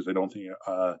soapbox because I don't think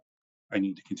I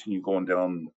need to continue going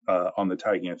down on the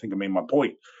tagging. I think I made my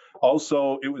point.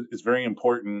 Also, it's very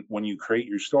important when you create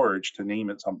your storage to name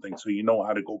it something so you know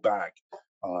how to go back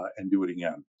and do it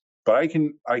again. But I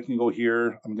can go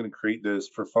here. I'm going to create this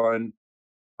for fun.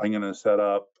 I'm going to set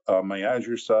up my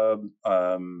Azure sub.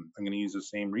 I'm going to use the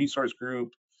same resource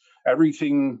group.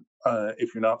 Everything,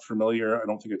 if you're not familiar, I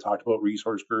don't think I talked about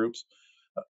resource groups.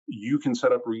 You can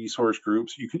set up resource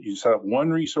groups. You set up one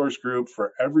resource group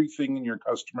for everything in your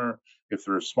customer if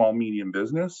they're a small, medium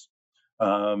business.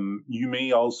 You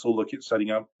may also look at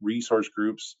setting up resource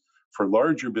groups for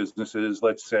larger businesses.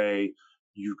 Let's say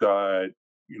you've got,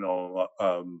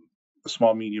 a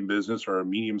small, medium business or a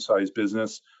medium-sized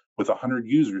business with 100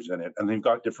 users in it, and they've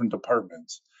got different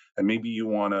departments. And maybe you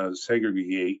want to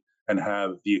segregate and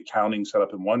have the accounting set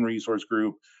up in one resource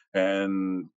group,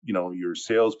 and your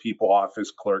salespeople, office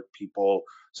clerk people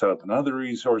set up another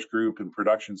resource group, and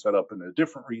production set up in a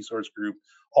different resource group.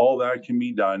 All that can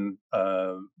be done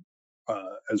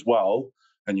as well,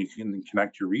 and you can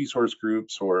connect your resource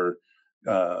groups or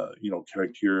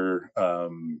connect your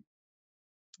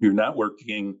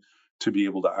networking to be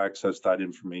able to access that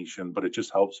information. But it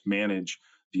just helps manage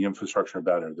the infrastructure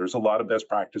better. There's a lot of best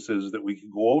practices that we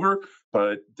could go over,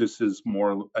 but this is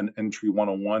more an entry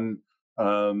 101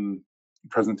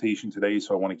 presentation today,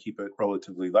 so I want to keep it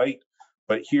relatively light.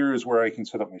 But here is where I can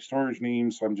set up my storage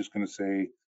name. So I'm just going to say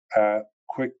at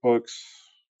QuickBooks.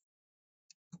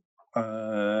 Did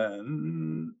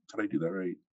I do that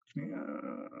right?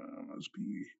 Must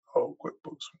be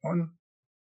QuickBooks 1.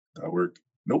 Did that work?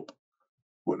 Nope.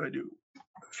 What did I do?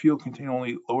 Field contain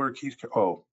only lowercase.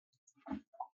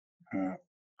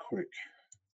 QuickBooks.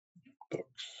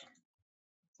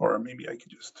 Or maybe I could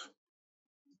just.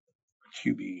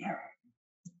 QB.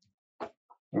 What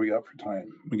do we got for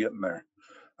time? We're getting there.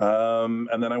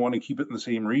 And then I want to keep it in the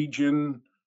same region.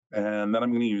 And then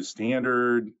I'm going to use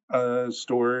standard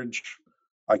storage.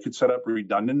 I could set up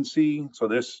redundancy. So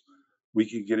this, we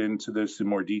could get into this in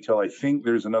more detail. I think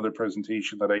there's another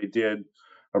presentation that I did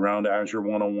around Azure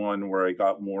 101 where I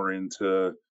got more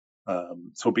into,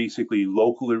 so basically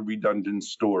locally redundant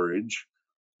storage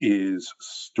is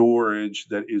storage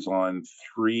that is on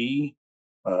 3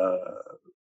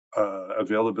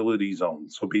 availability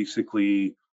zones. So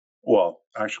basically, well,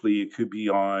 actually it could be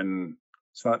on,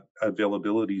 it's not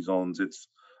availability zones, it's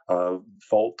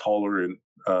fault tolerant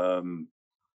uh,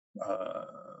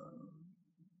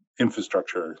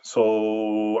 infrastructure.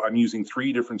 So I'm using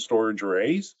 3 different storage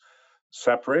arrays,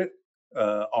 separate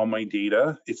on my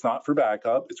data. It's not for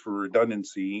backup, it's for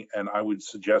redundancy. And I would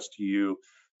suggest to you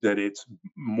that it's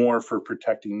more for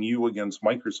protecting you against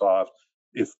Microsoft.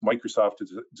 If Microsoft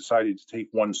decided to take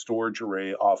one storage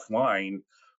array offline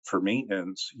for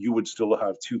maintenance, you would still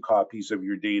have 2 copies of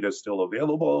your data still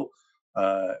available,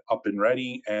 up and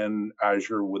ready, and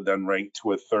Azure would then write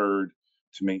to a third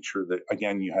to make sure that,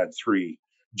 again, you had 3.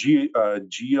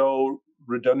 Geo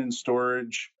redundant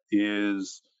storage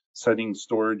is setting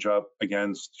storage up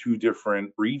against 2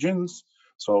 different regions.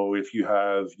 So if you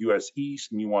have US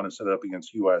East and you want to set it up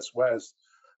against US West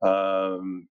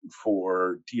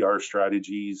for DR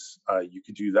strategies, you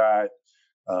could do that.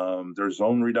 There's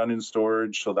zone redundant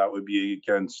storage, so that would be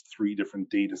against 3 different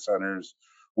data centers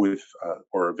with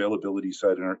or availability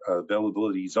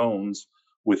zones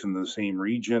within the same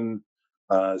region.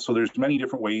 So there's many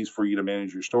different ways for you to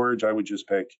manage your storage. I would just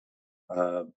pick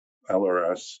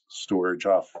LRS storage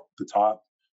off the top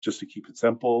just to keep it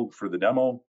simple for the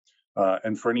demo.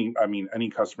 And for any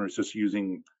customers just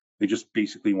using, they just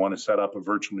basically want to set up a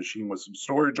virtual machine with some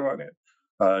storage on it.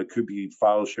 It could be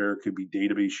file share, it could be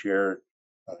database share.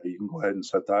 You can go ahead and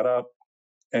set that up.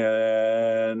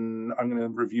 And I'm going to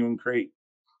review and create.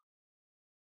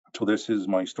 So this is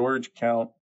my storage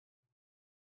account.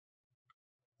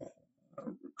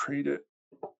 Create it.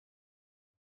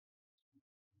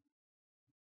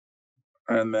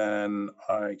 And then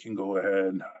I can go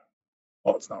ahead.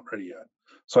 Oh, it's not ready yet.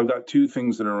 So I've got 2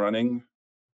 things that are running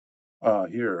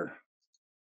here.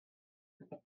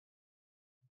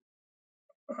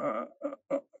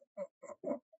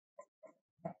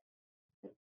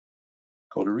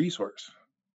 Go to resource.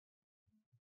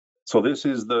 So this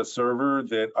is the server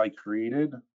that I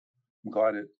created. I'm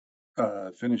glad it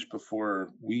finished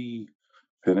before we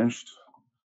finished.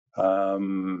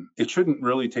 It shouldn't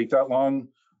really take that long.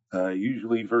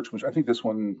 Usually virtual machine, I think this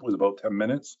one was about 10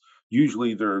 minutes.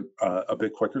 Usually they're a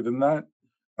bit quicker than that.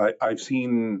 I've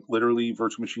seen literally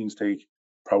virtual machines take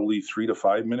probably 3 to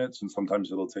 5 minutes, and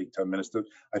sometimes it'll take 10 minutes.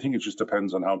 I think it just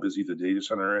depends on how busy the data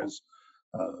center is.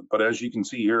 But as you can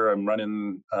see here, I'm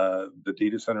running the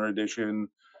data center edition.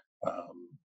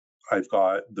 I've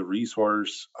got the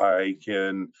resource. I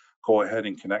can go ahead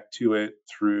and connect to it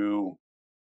through,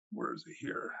 where is it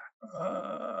here?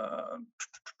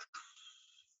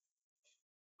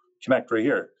 Connect right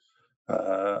here.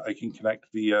 I can connect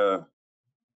via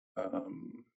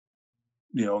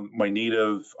my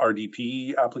native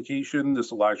RDP application.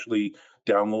 This will actually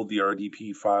download the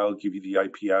RDP file, give you the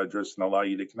IP address, and allow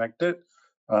you to connect it.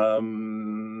 I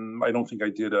don't think I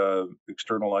did a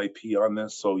external IP on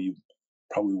this, so you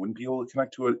probably wouldn't be able to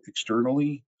connect to it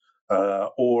externally.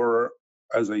 Or,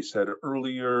 as I said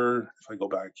earlier, if I go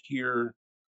back here,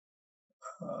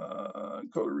 go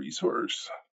to resource,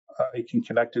 I can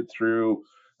connect it through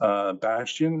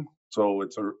Bastion. So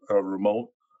it's a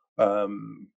remote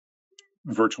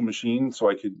virtual machine. So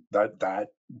I could, that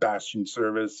Bastion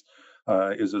service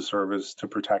is a service to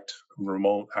protect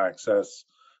remote access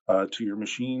to your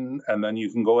machine. And then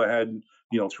you can go ahead,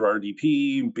 through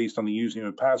RDP, based on the username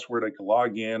and password, I can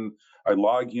log in. I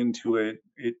log into it.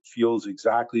 It feels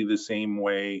exactly the same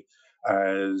way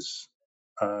as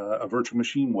a virtual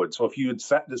machine would. So if you had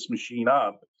set this machine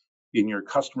up in your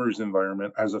customer's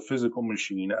environment as a physical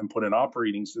machine and put an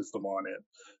operating system on it,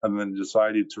 and then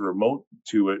decided to remote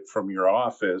to it from your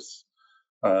office,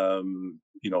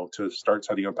 to start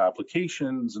setting up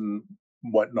applications and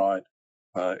whatnot,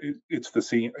 it's the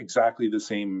same, exactly the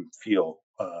same feel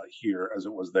here as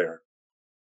it was there.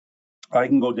 I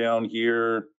can go down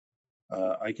here.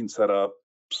 I can set up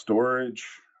storage.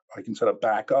 I can set up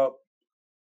backup.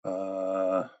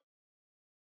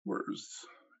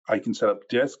 I can set up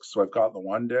disks. So I've got the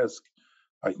one disk.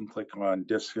 I can click on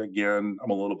disk again. I'm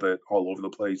a little bit all over the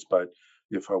place, but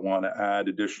if I want to add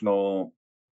additional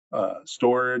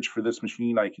storage for this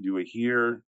machine, I can do it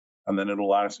here. And then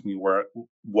it'll ask me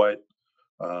what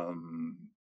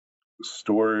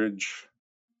storage,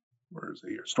 where is it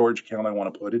here? Storage account I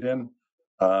want to put it in.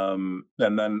 And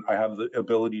then I have the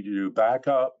ability to do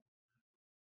backup.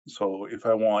 So if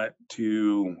I want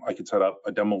to, I could set up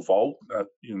a demo vault that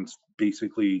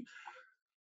basically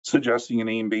suggesting a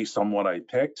name based on what I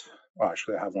picked.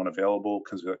 Actually, I have one available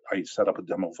because I set up a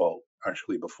demo vault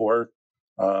actually before.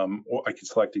 Or I could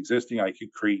select existing. I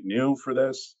could create new for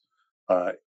this.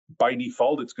 By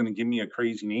default, it's going to give me a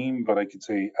crazy name, but I could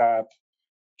say app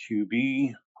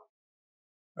QB.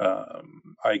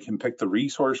 I can pick the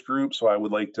resource group. So I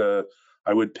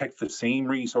would pick the same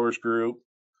resource group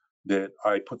that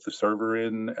I put the server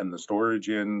in and the storage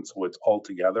in, so it's all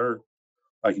together.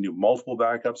 I can do multiple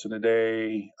backups in a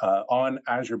day. On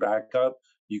Azure Backup,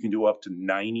 you can do up to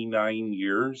 99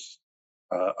 years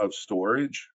of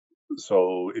storage.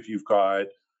 So if you've got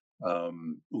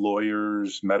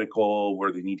lawyers, medical,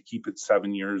 where they need to keep it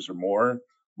 7 years or more,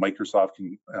 Microsoft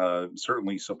can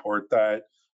certainly support that.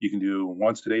 You can do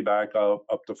once a day backup,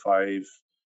 up to 5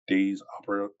 days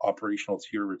operational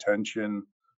tier retention.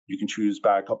 You can choose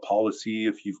backup policy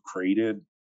if you've created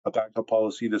a backup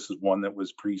policy. This is one that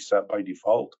was preset by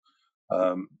default.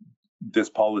 This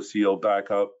policy will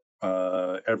back up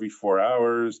every 4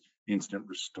 hours, instant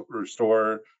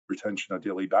restore, retention of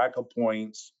daily backup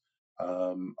points.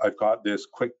 I've got this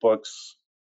QuickBooks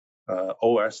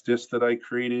OS disk that I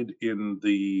created in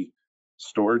the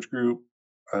storage group,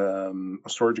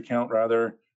 storage account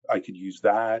rather. I could use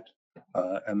that,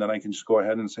 and then I can just go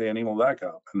ahead and say enable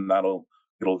backup, and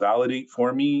it'll validate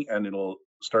for me, and it'll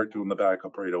start doing the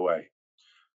backup right away.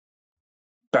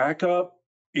 Backup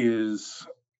is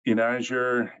in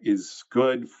Azure is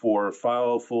good for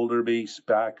file folder based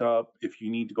backup. If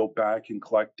you need to go back and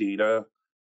collect data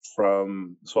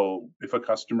from, so if a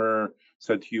customer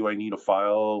said to you, I need a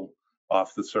file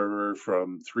off the server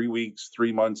from 3 weeks,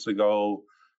 3 months ago,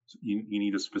 you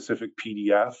need a specific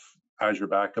PDF, Azure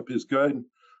Backup is good.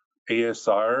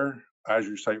 ASR,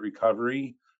 Azure Site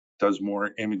Recovery, does more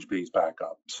image-based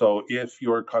backup. So if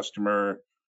your customer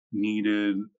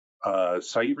needed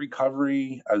site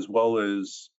recovery as well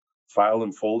as file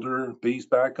and folder-based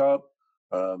backup,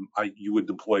 you would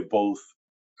deploy both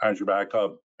Azure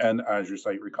Backup and Azure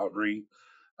Site Recovery.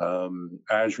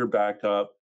 Azure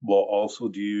Backup will also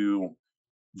do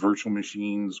virtual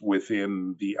machines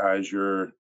within the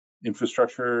Azure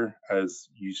infrastructure. As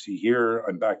you see here,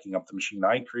 I'm backing up the machine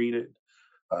I created.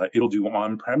 It'll do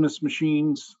on-premise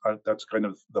machines. That's kind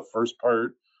of the first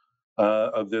part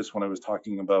of this when I was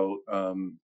talking about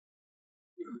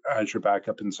Azure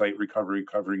Backup and Site Recovery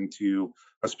covering to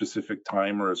a specific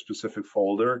time or a specific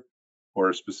folder or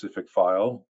a specific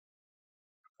file.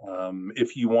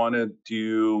 If you want to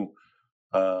do,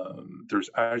 there's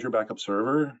Azure Backup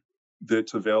Server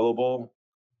that's available.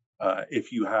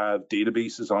 If you have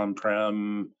databases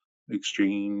on-prem,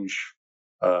 Exchange,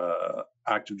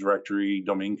 Active Directory,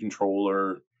 Domain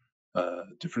Controller,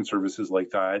 different services like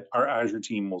that, our Azure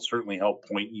team will certainly help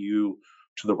point you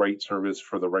to the right service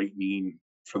for the right need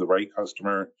for the right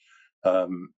customer.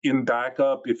 In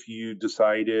backup, if you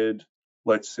decided,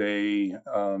 let's say,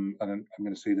 and I'm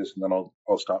going to say this and then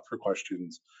I'll stop for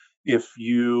questions. If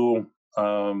you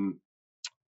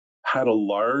had a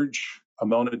large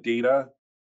amount of data,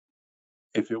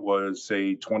 if it was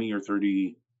say 20 or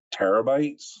 30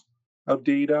 terabytes of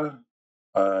data,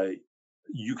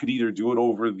 you could either do it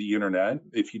over the internet.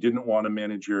 If you didn't want to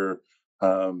manage your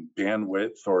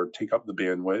bandwidth or take up the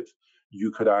bandwidth,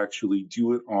 you could actually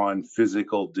do it on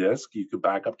physical disk. You could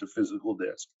back up to physical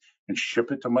disk and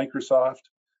ship it to Microsoft,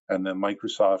 and then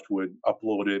Microsoft would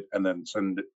upload it and then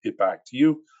send it back to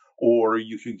you. Or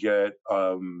you could get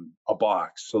a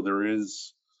box. So there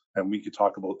is, and we could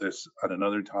talk about this at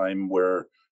another time, where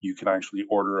you can actually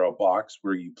order a box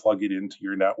where you plug it into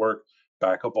your network,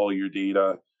 back up all your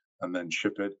data, and then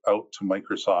ship it out to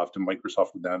Microsoft, and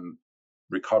Microsoft would then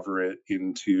recover it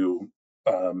into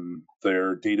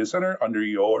their data center under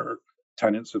your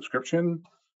tenant subscription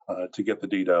to get the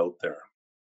data out there.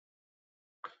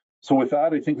 So with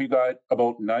that, I think we got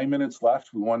about 9 minutes left.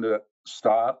 We wanted to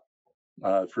stop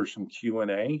for some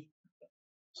Q&A.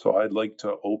 So I'd like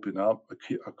to open up,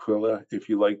 Aquila, if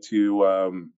you'd like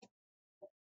to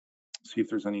see if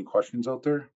there's any questions out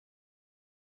there.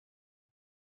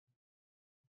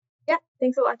 Yeah,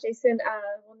 thanks a lot, Jason.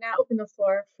 We'll now open the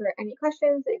floor for any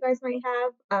questions that you guys might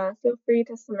have. Feel free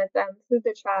to submit them through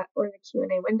the chat or the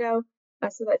Q&A window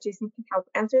so that Jason can help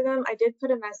answer them. I did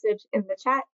put a message in the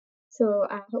chat, so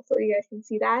hopefully you guys can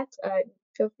see that.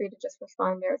 Feel free to just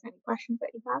respond there with any questions that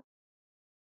you have.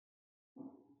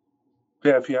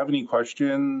 Yeah, if you have any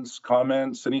questions,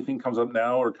 comments, anything comes up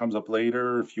now or comes up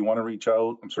later, if you want to reach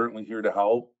out, I'm certainly here to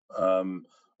help.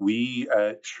 We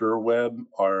at Sherweb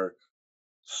are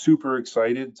super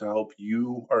excited to help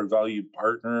you, our valued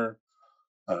partner,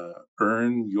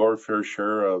 earn your fair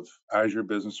share of Azure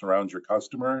business around your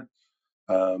customer.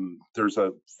 There's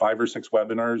 5 or 6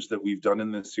 webinars that we've done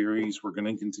in this series. We're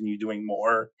going to continue doing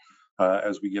more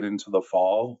as we get into the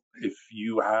fall. If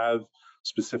you have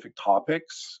specific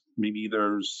topics, maybe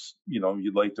there's,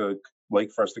 you'd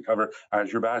like for us to cover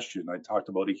Azure Bastion. I talked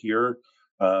about it here.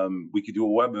 We could do a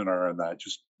webinar on that.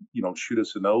 Just, shoot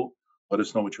us a note. Let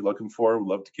us know what you're looking for. We'd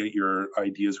love to get your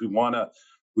ideas. We want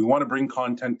to bring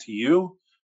content to you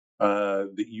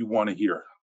that you want to hear.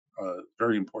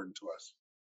 Very important to us.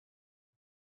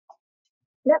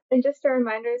 Yep, and just a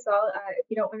reminder as well, if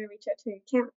you don't want to reach out to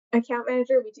your account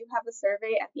manager, we do have a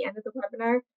survey at the end of the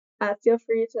webinar. Feel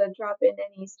free to drop in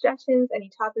any suggestions, any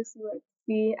topics you want to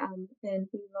see, and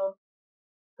we will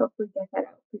hopefully get that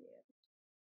out for you.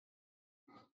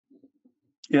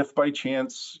 If by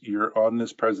chance you're on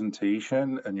this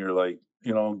presentation and you're like,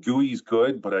 GUI's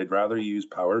good, but I'd rather use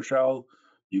PowerShell,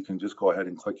 you can just go ahead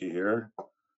and click it here,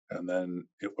 and then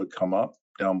it would come up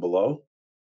down below,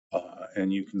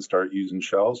 and you can start using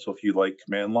shell. So if you like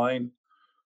command line,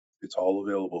 it's all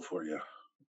available for you.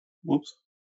 Whoops.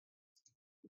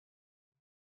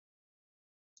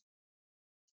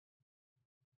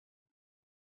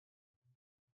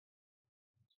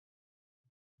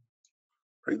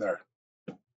 Right there.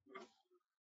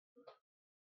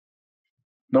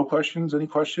 No questions? Any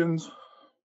questions?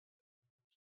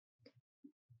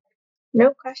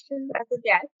 No questions as of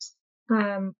yet.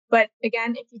 But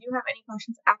again, if you do have any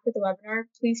questions after the webinar,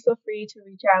 please feel free to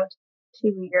reach out to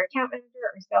your account manager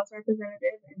or sales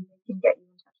representative, and we can get you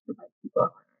in touch with our people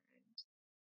on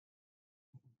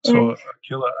our end.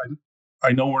 So, Akila,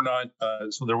 I know we're not,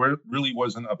 so there really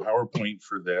wasn't a PowerPoint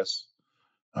for this.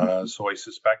 So I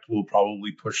suspect we'll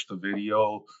probably push the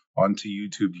video onto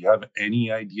YouTube. Do you have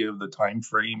any idea of the time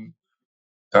frame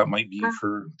that might be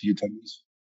for the attendees?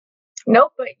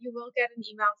 Nope, but you will get an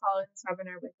email following this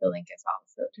webinar with the link as well.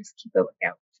 So just keep a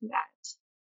lookout for that.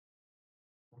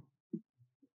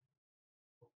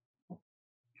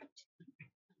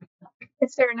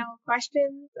 If there are no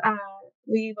questions,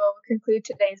 we will conclude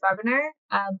today's webinar.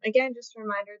 Again, just a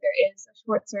reminder, there is a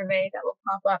short survey that will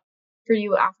pop up for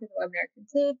you after the webinar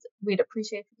concludes. We'd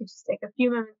appreciate if you could just take a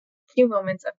few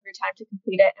moments of your time to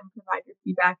complete it and provide your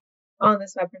feedback on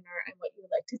this webinar and what you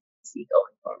would like to see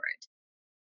going forward.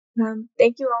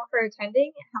 Thank you all for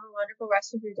attending. Have a wonderful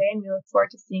rest of your day, and we look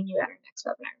forward to seeing you at our next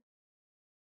webinar.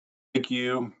 Thank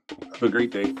you. Have a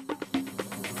great day.